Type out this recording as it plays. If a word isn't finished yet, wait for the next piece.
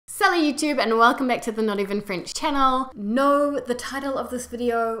Salut YouTube and welcome back to the Not Even French channel. No, the title of this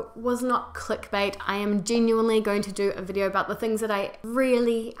video was not clickbait. I am genuinely going to do a video about the things that I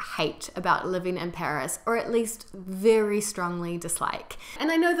really hate about living in Paris, or at least very strongly dislike.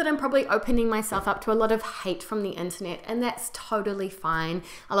 And I know that I'm probably opening myself up to a lot of hate from the internet, and that's totally fine.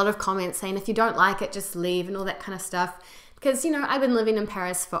 A lot of comments saying if you don't like it, just leave and all that kind of stuff. Because, you know, I've been living in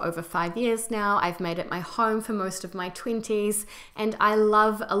Paris for over 5 years now. I've made it my home for most of my 20s, and I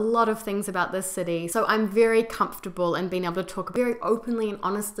love a lot of things about this city. So I'm very comfortable in being able to talk very openly and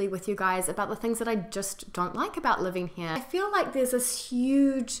honestly with you guys about the things that I just don't like about living here. I feel like there's this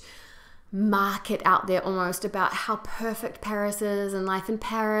huge market out there almost about how perfect Paris is and life in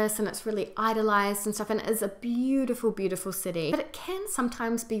Paris, and it's really idolized and stuff, and it is a beautiful, beautiful city, but it can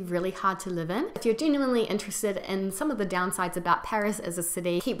sometimes be really hard to live in. If you're genuinely interested in some of the downsides about Paris as a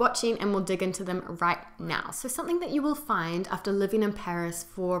city, keep watching and we'll dig into them right now. So something that you will find after living in Paris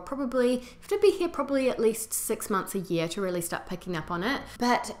for probably, you have to be here probably at least 6 months a year to really start picking up on it,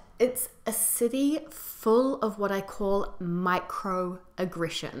 but it's a city full of what I call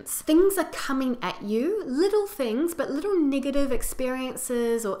microaggressions. Things are coming at you, little things, but little negative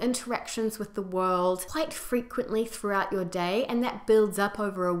experiences or interactions with the world quite frequently throughout your day, and that builds up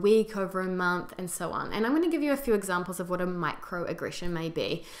over a week, over a month, and so on. And I'm going to give you a few examples of what a microaggression may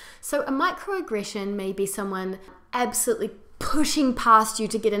be. So a microaggression may be someone absolutely pushing past you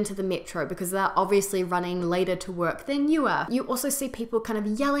to get into the metro because they're obviously running later to work than you are. You also see people kind of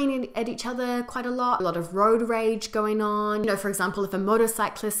yelling at each other quite a lot of road rage going on. You know, for example, if a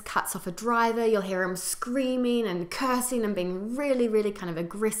motorcyclist cuts off a driver, you'll hear him screaming and cursing and being really, really kind of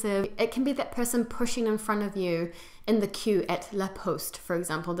aggressive. It can be that person pushing in front of you in the queue at La Poste, for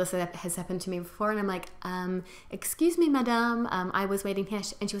example. This has happened to me before, and I'm like, excuse me, madame, I was waiting here,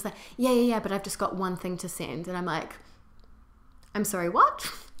 and she was like, yeah, but I've just got one thing to send, and I'm like, I'm sorry,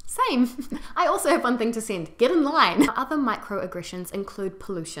 what? Same. I also have one thing to send. Get in line. Other microaggressions include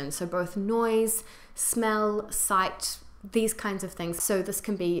pollution, so both noise, smell, sight, these kinds of things. So this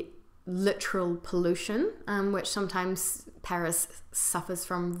can be literal pollution, which sometimes Paris suffers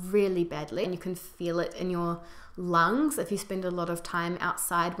from really badly, and you can feel it in your lungs if you spend a lot of time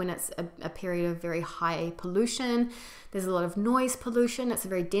outside when it's a period of very high pollution. There's a lot of noise pollution. It's a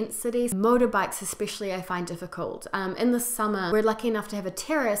very dense city. Motorbikes especially I find difficult. In the summer, we're lucky enough to have a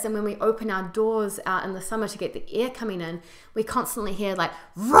terrace, and when we open our doors out in the summer to get the air coming in, we constantly hear like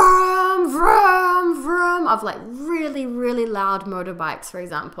vroom, vroom, vroom of like really, really loud motorbikes, for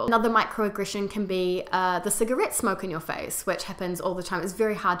example. Another microaggression can be the cigarette smoke in your face, which happens all the time. It's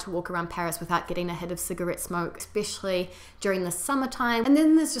very hard to walk around Paris without getting a hit of cigarette smoke, especially during the summertime. And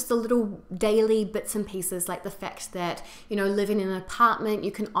then there's just the little daily bits and pieces, like the fact that, you know, living in an apartment,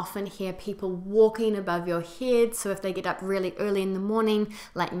 you can often hear people walking above your head. So if they get up really early in the morning,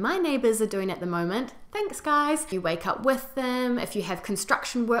 like my neighbors are doing at the moment, thanks guys, you wake up with them. If you have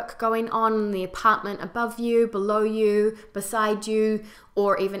construction work going on in the apartment above you, below you, beside you,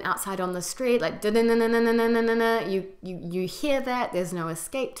 or even outside on the street, like you hear that. There's no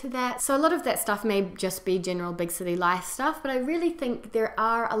escape to that. So a lot of that stuff may just be general big city life stuff, but I really think there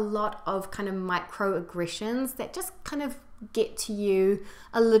are a lot of kind of microaggressions that just kind of get to you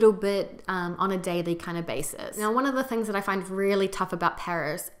a little bit on a daily kind of basis. Now, one of the things that I find really tough about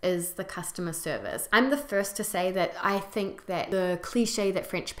Paris is the customer service. I'm the first to say that I think that the cliche that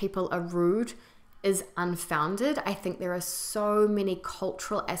French people are rude is unfounded. I think there are so many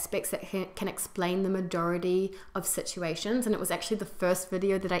cultural aspects that can explain the majority of situations, and it was actually the first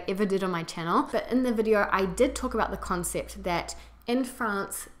video that I ever did on my channel. But in the video, I did talk about the concept that in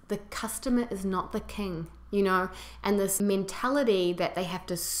France, the customer is not the king, you know, and this mentality that they have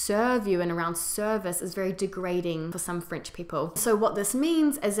to serve you and around service is very degrading for some French people. So what this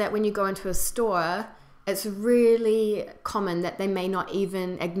means is that when you go into a store, it's really common that they may not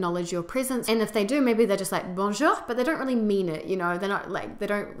even acknowledge your presence. And if they do, maybe they're just like, bonjour, but they don't really mean it, you know, they're not like, they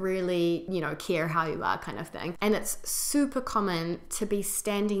don't really, you know, care how you are kind of thing. And it's super common to be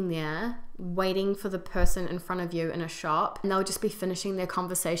standing there waiting for the person in front of you in a shop, and they'll just be finishing their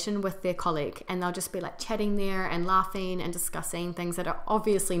conversation with their colleague, and they'll just be like chatting there and laughing and discussing things that are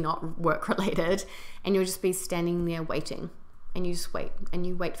obviously not work related, and you'll just be standing there waiting. And you just wait, and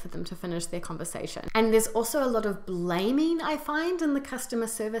you wait for them to finish their conversation. And there's also a lot of blaming I find in the customer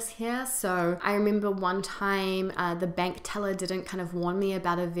service here. So I remember one time the bank teller didn't kind of warn me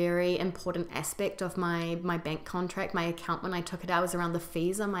about a very important aspect of my bank contract, my account when I took it out was around the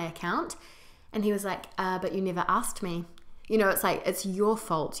fees on my account. And he was like, but you never asked me. You know, it's like, it's your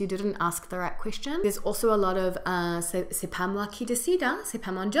fault. You didn't ask the right question. There's also a lot of, c'est pas moi qui décide, hein? C'est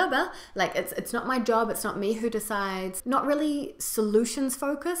pas mon job, hein? Like, it's not my job, it's not me who decides. Not really solutions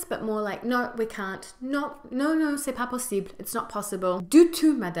focused, but more like, no, we can't. No, c'est pas possible. It's not possible. Du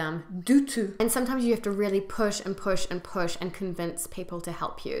tout, madame, du tout. And sometimes you have to really push and push and push and convince people to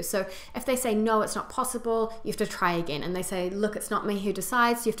help you. So if they say, no, it's not possible, you have to try again. And they say, look, it's not me who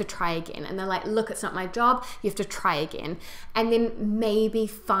decides, you have to try again. And they're like, look, it's not my job, you have to try again. And then maybe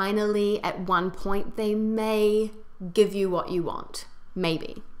finally at one point they may give you what you want.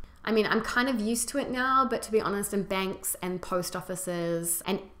 Maybe. I mean, I'm kind of used to it now, but to be honest, in banks and post offices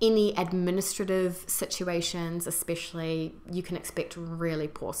and any administrative situations especially, you can expect really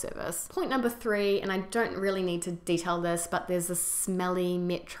poor service. Point number 3, and I don't really need to detail this, but there's a smelly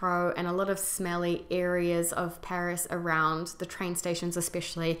metro and a lot of smelly areas of Paris around the train stations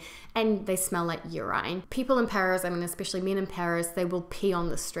especially, and they smell like urine. People in Paris, I mean, especially men in Paris, they will pee on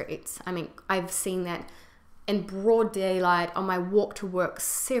the streets. I mean, I've seen that in broad daylight on my walk to work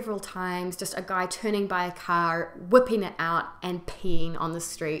several times, just a guy turning by a car, whipping it out and peeing on the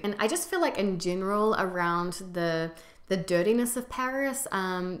street. And I just feel like in general around the dirtiness of Paris,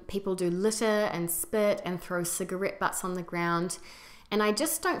 people do litter and spit and throw cigarette butts on the ground. And I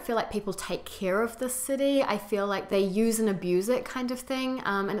just don't feel like people take care of this city. I feel like they use and abuse it kind of thing.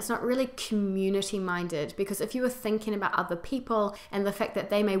 And it's not really community minded, because if you were thinking about other people and the fact that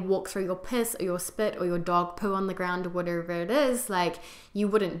they may walk through your piss or your spit or your dog poo on the ground or whatever it is, like, you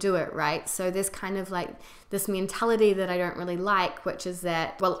wouldn't do it, right? So there's kind of like this mentality that I don't really like, which is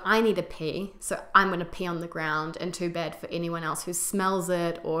that, well, I need to pee, so I'm going to pee on the ground, and too bad for anyone else who smells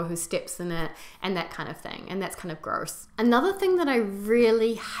it or who steps in it, and that kind of thing. And that's kind of gross. Another thing that I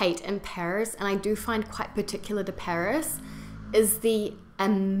really hate in Paris, and I do find quite particular to Paris, is the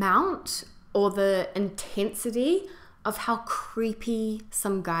amount or the intensity of how creepy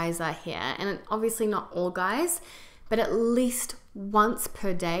some guys are here. And obviously not all guys, but at least once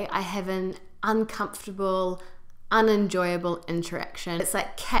per day I have an uncomfortable, unenjoyable interaction. It's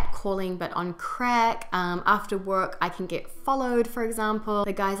like catcalling but on crack. After work I can get followed, for example.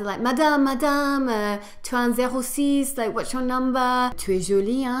 The guys are like, madame, tu as un 06, like, what's your number? Tu es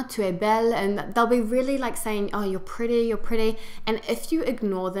jolie, hein? Tu es belle. And they'll be really like saying, oh, you're pretty. And if you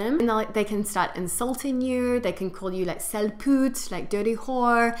ignore them, and they can start insulting you. They can call you like sale pute, like dirty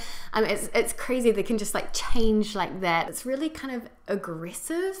whore. It's crazy. They can just like change like that. It's really kind of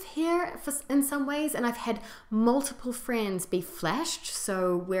aggressive here in some ways. And I've had multiple friends be flashed,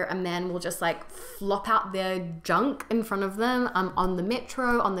 so where a man will just like flop out their junk in front of them on the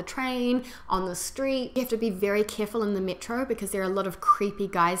metro, on the train, on the street. You have to be very careful in the metro because there are a lot of creepy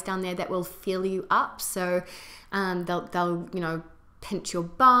guys down there that will fill you up. So they'll you know, pinch your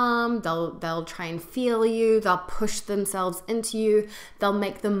bum, they'll try and feel you, they'll push themselves into you, they'll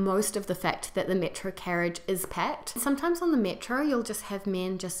make the most of the fact that the metro carriage is packed. Sometimes on the metro you'll just have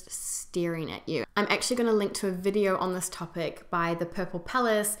men just staring at you. I'm actually going to link to a video on this topic by the Purple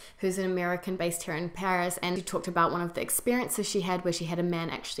Palace, who's an American based here in Paris, and she talked about one of the experiences she had where she had a man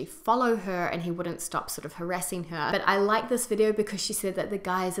actually follow her and he wouldn't stop sort of harassing her. But I like this video because she said that the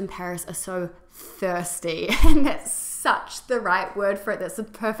guys in Paris are so thirsty, and that's such the right word for it. That's the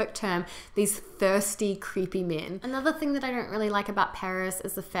perfect term. These thirsty, creepy men. Another thing that I don't really like about Paris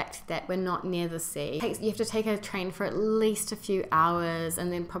is the fact that we're not near the sea. You have to take a train for at least a few hours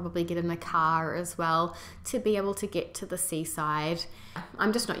and then probably get in a car as well to be able to get to the seaside.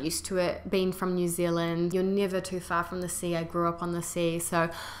 I'm just not used to it. Being from New Zealand, you're never too far from the sea. I grew up on the sea, so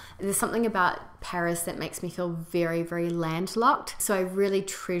there's something about Paris that makes me feel very, very landlocked. So I really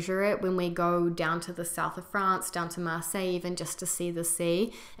treasure it when we go down to the south of France, down to Marseille, even just to see the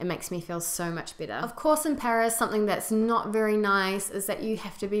sea. It makes me feel so much better. Of course, in Paris, something that's not very nice is that you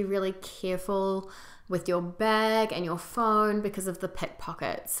have to be really careful with your bag and your phone because of the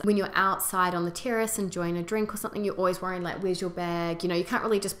pickpockets. When you're outside on the terrace enjoying a drink or something, you're always worrying like, where's your bag? You know, you can't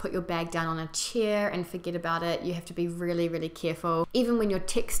really just put your bag down on a chair and forget about it. You have to be really, really careful. Even when you're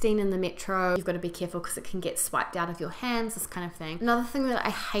texting in the metro, you've got to be careful because it can get swiped out of your hands, this kind of thing. Another thing that I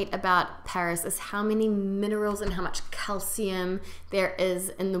hate about Paris is how many minerals and how much calcium there is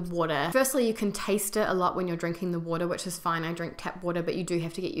in the water. Firstly, you can taste it a lot when you're drinking the water, which is fine. I drink tap water, but you do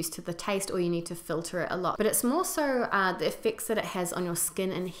have to get used to the taste, or you need to filter through it a lot, but it's more so the effects that it has on your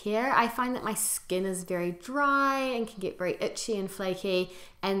skin and hair. I find that my skin is very dry and can get very itchy and flaky,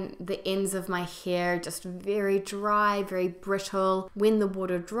 and the ends of my hair just very dry, very brittle. When the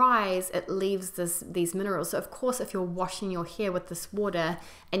water dries, it leaves these minerals. So of course, if you're washing your hair with this water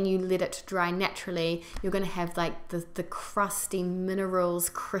and you let it dry naturally, you're going to have like the crusty minerals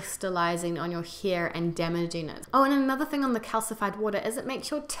crystallizing on your hair and damaging it. Oh, and another thing on the calcified water is it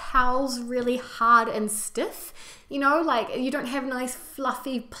makes your towels really hard and stiff. You know, like you don't have nice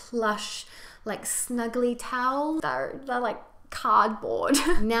fluffy plush like snuggly towels. They're like cardboard.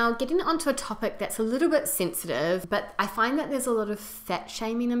 Now, getting onto a topic that's a little bit sensitive, but I find that there's a lot of fat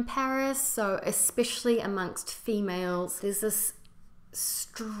shaming in Paris. So especially amongst females, there's this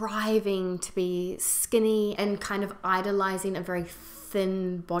striving to be skinny and kind of idolizing a very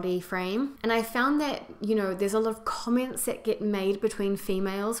thin body frame. And I found that, you know, there's a lot of comments that get made between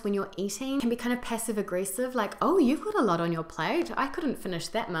females when you're eating can be kind of passive aggressive, like, oh, you've got a lot on your plate, I couldn't finish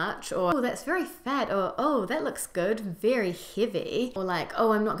that much, or oh, that's very fat, or oh, that looks good, very heavy, or like,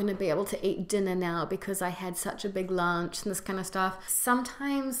 oh, I'm not going to be able to eat dinner now because I had such a big lunch, and this kind of stuff.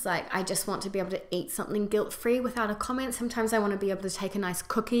 Sometimes like I just want to be able to eat something guilt-free without a comment. Sometimes I want to be able to take a nice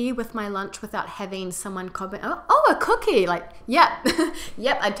cookie with my lunch without having someone comment, oh, a cookie, like, yeah.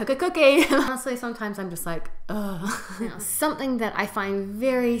 Yep, I took a cookie. Honestly, sometimes I'm just like, ugh. Now, something that I find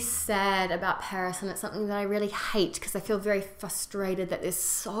very sad about Paris, and it's something that I really hate because I feel very frustrated that there's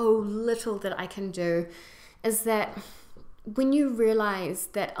so little that I can do, is that when you realize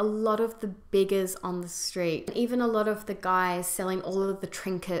that a lot of the beggars on the street, and even a lot of the guys selling all of the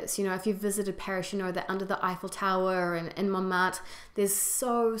trinkets, you know, if you've visited Paris, you know that under the Eiffel Tower and in Montmartre, there's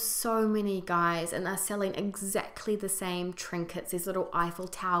so many guys and they're selling exactly the same trinkets, these little Eiffel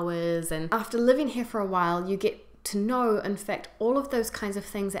Towers. And after living here for a while, you get to know, in fact, all of those kinds of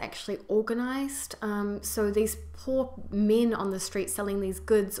things are actually organized. So these poor men on the street selling these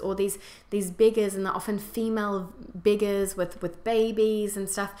goods, or these beggars, and they're often female beggars with babies and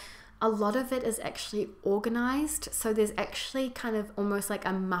stuff, a lot of it is actually organized. So there's actually kind of almost like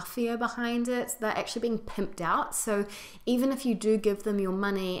a mafia behind it. They're actually being pimped out. So even if you do give them your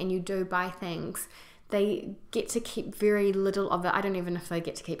money and you do buy things, they get to keep very little of it. I don't even know if they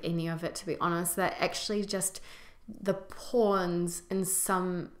get to keep any of it, to be honest. They're actually just the pawns in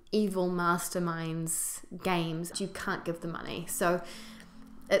some evil mastermind's games. You can't give the money. So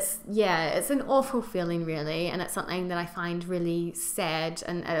it's an awful feeling, really, and it's something that I find really sad,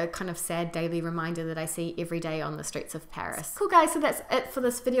 and a kind of sad daily reminder that I see every day on the streets of Paris. Cool, guys, so that's it for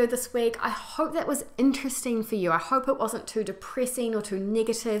this video this week. I hope that was interesting for you. I hope it wasn't too depressing or too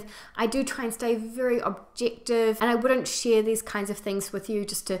negative. I do try and stay very objective, and I wouldn't share these kinds of things with you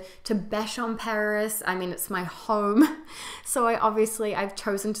just to bash on Paris. I mean, it's my home, so I've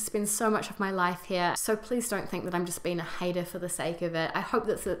chosen to spend so much of my life here, so please don't think that I'm just being a hater for the sake of it. I hope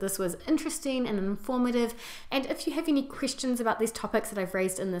that this was interesting and informative, and if you have any questions about these topics that I've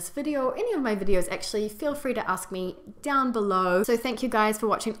raised in this video, or any of my videos actually, feel free to ask me down below. So thank you guys for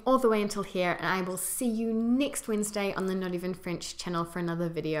watching all the way until here, and I will see you next Wednesday on the Not Even French channel for another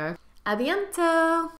video. A bientôt!